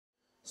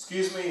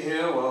Excuse me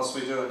here whilst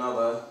we do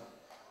another.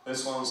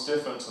 This one's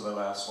different to the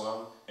last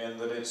one in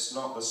that it's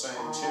not the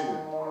same tune,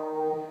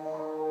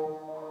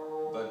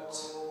 but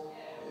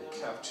it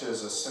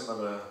captures a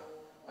similar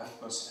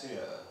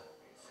atmosphere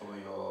for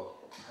your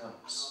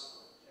camps.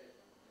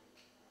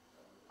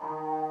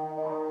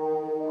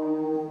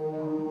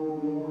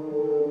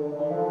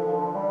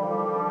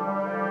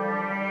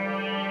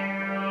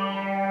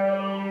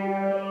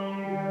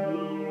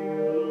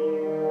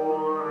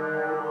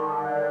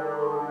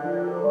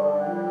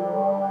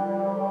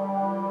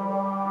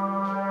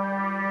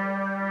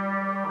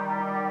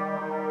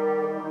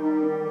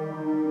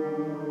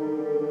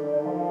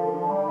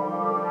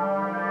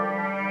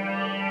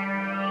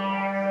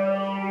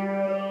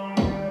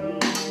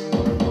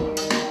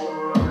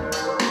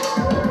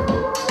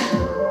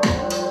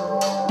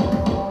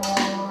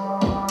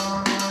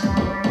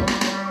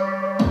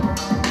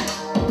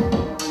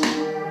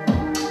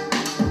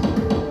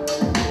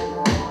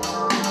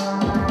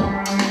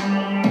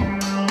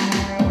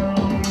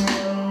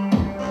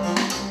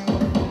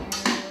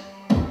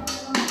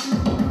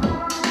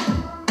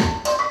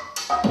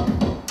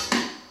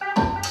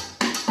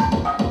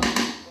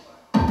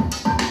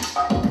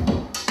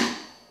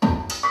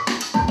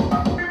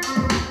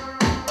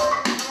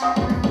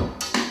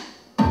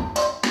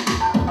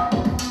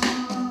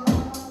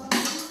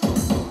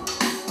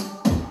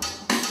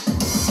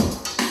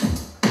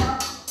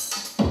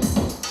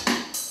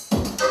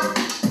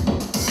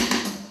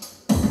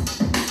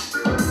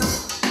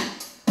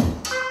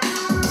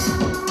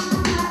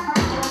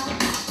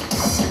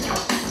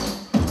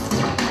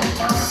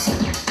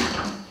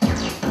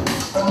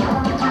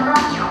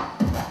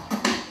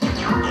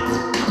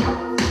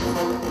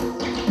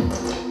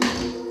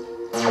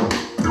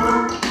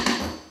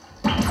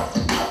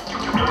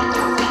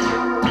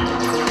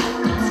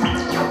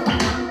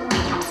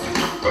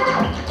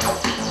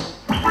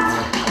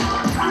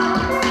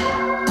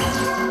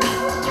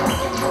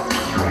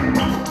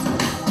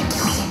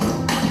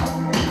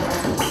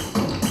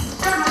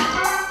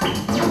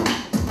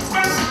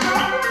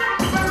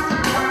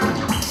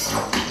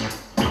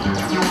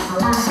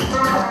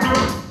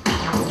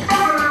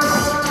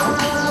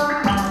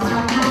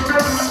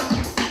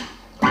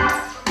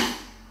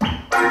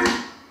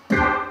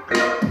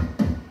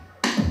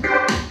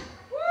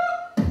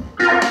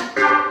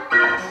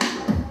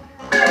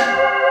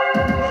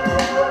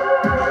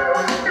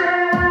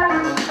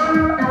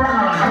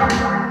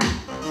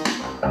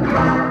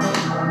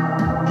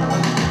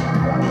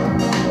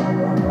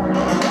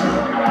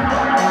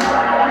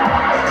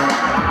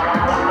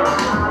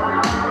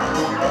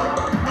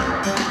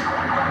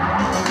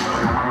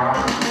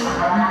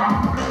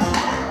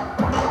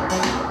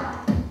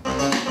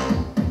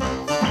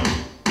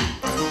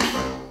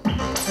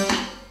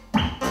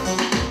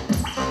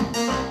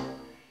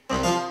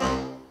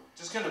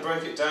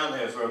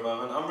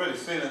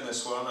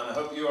 This one, and I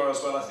hope you are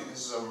as well. I think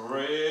this is a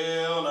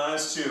real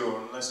nice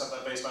tune. Let's have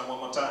that bass line one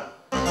more time.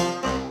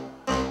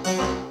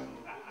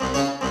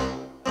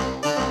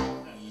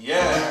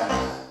 Yeah!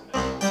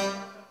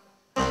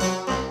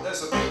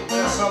 There's a beat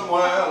there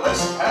somewhere,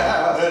 let's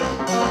have it.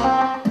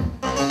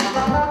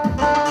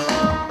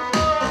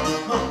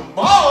 Come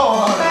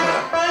on!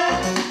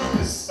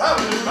 This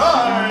sounded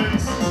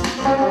nice!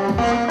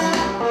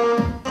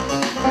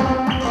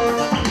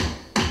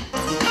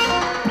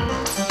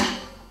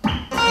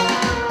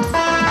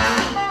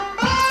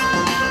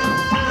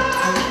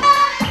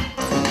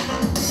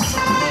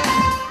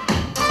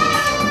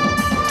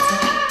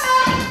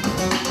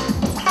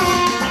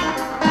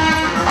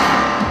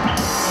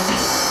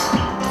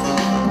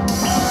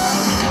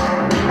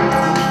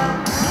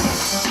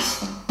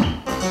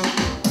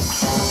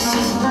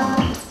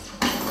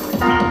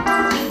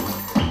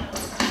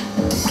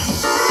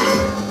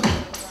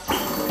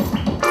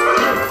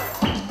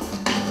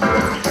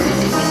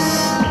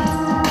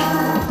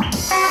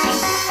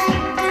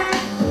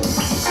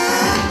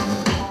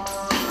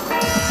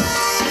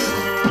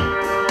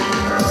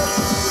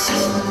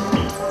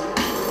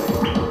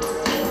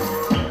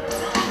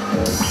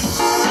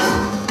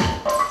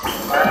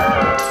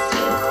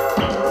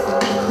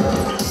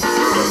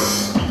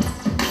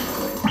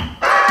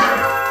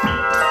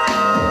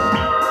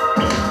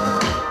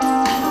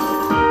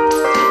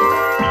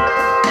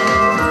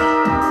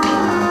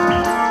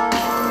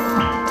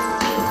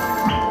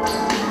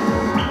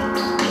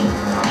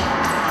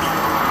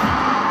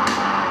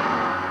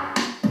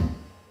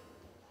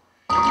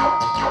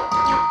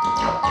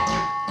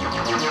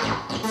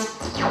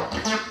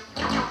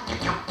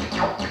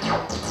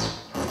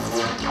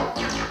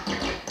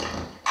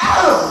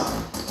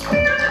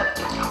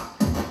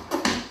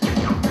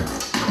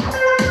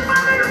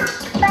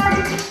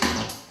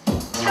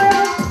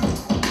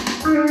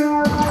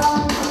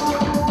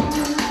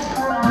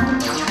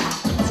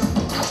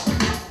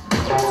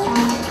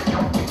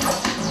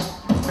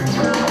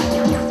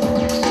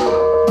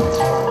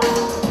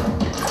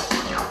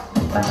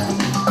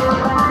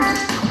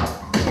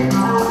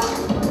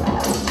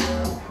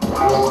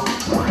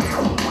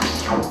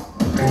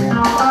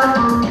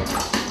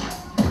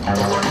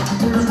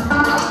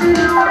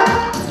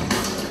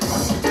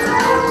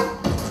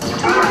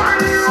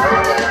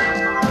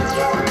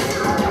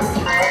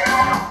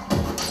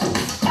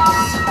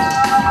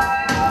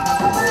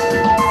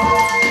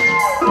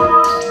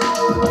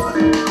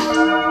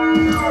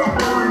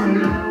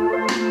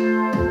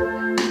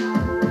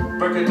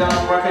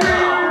 down, work it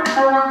down.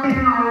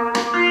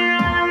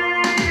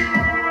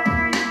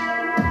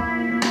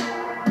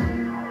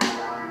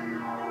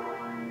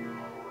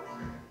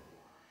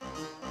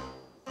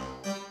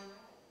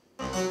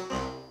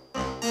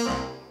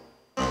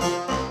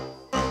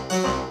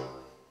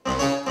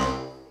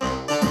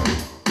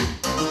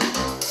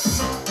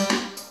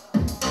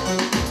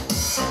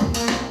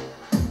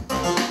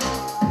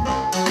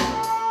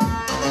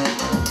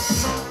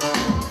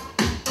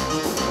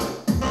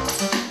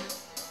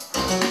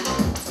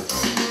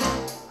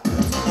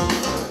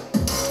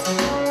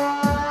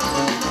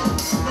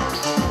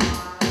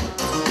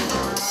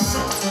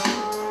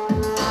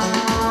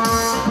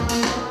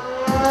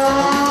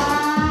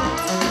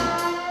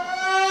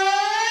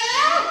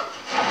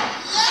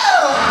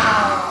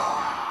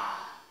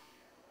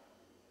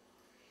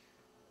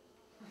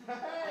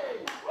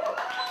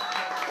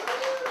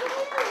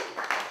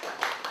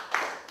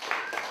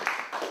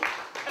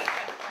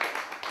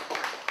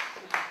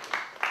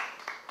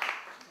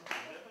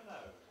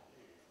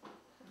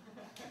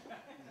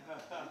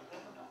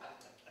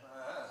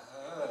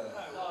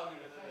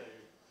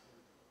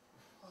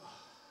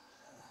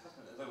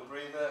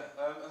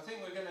 I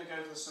think we're going to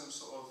go for some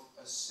sort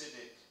of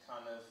acidic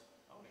kind of,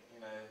 you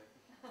know,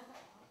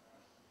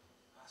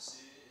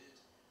 acid,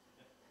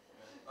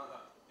 like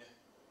that,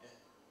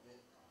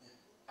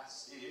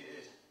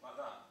 acid, like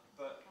that,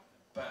 but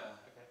better,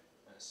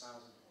 and it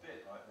sounds a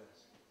bit like this.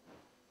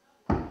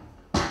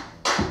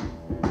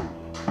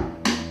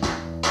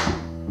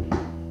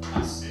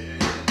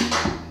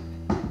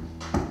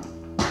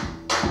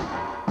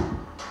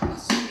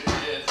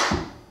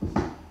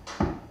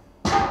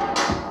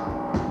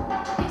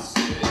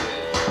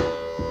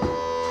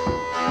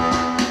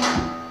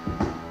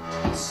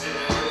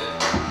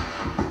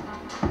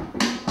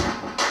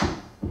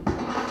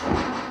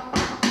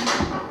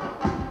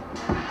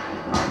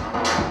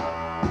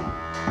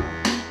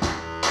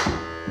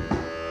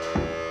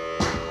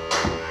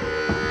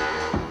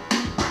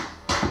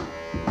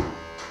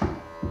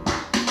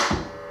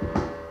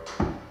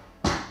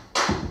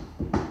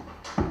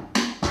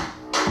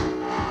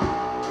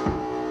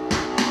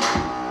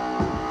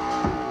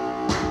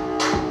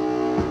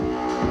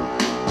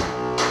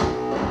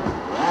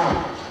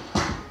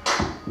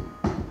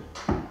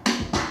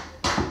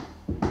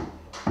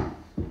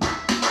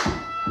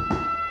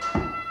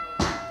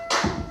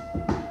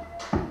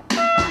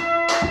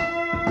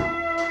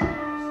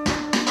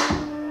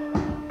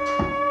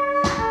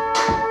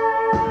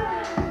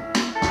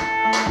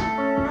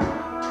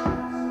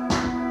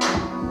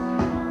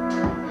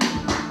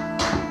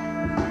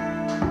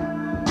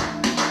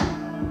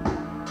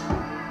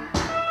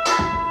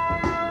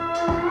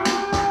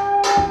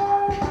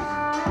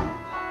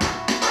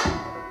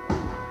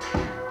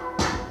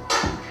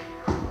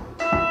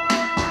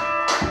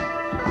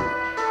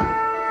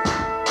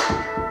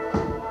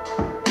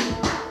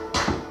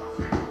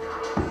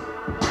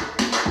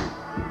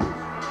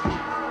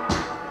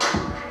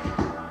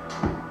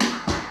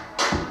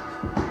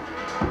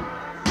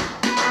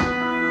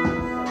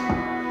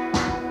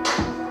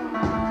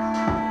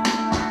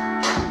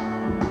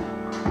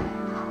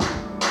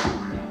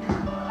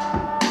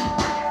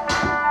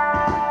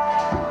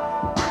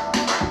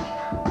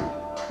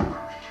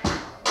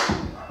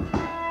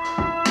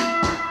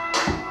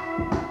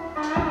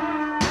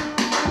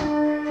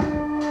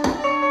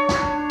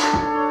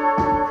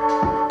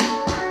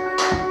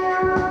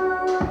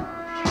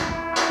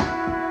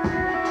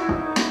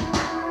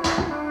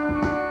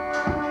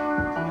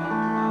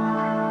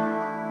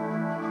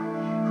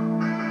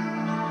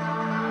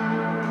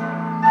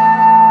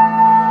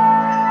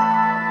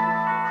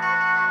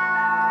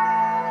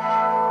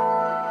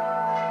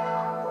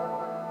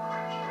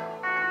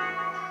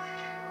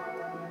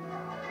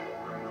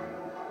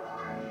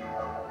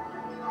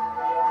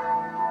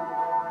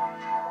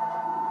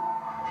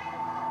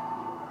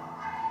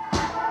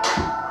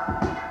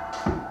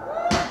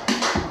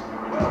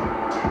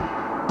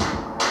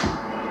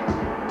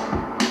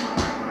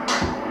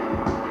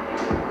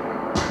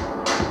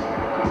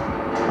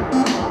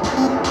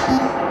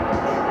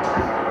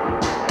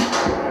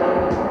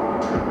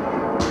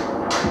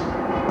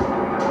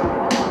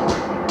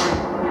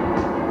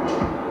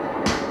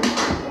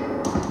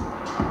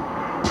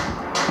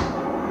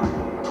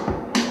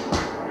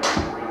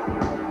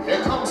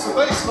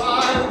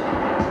 Baseline.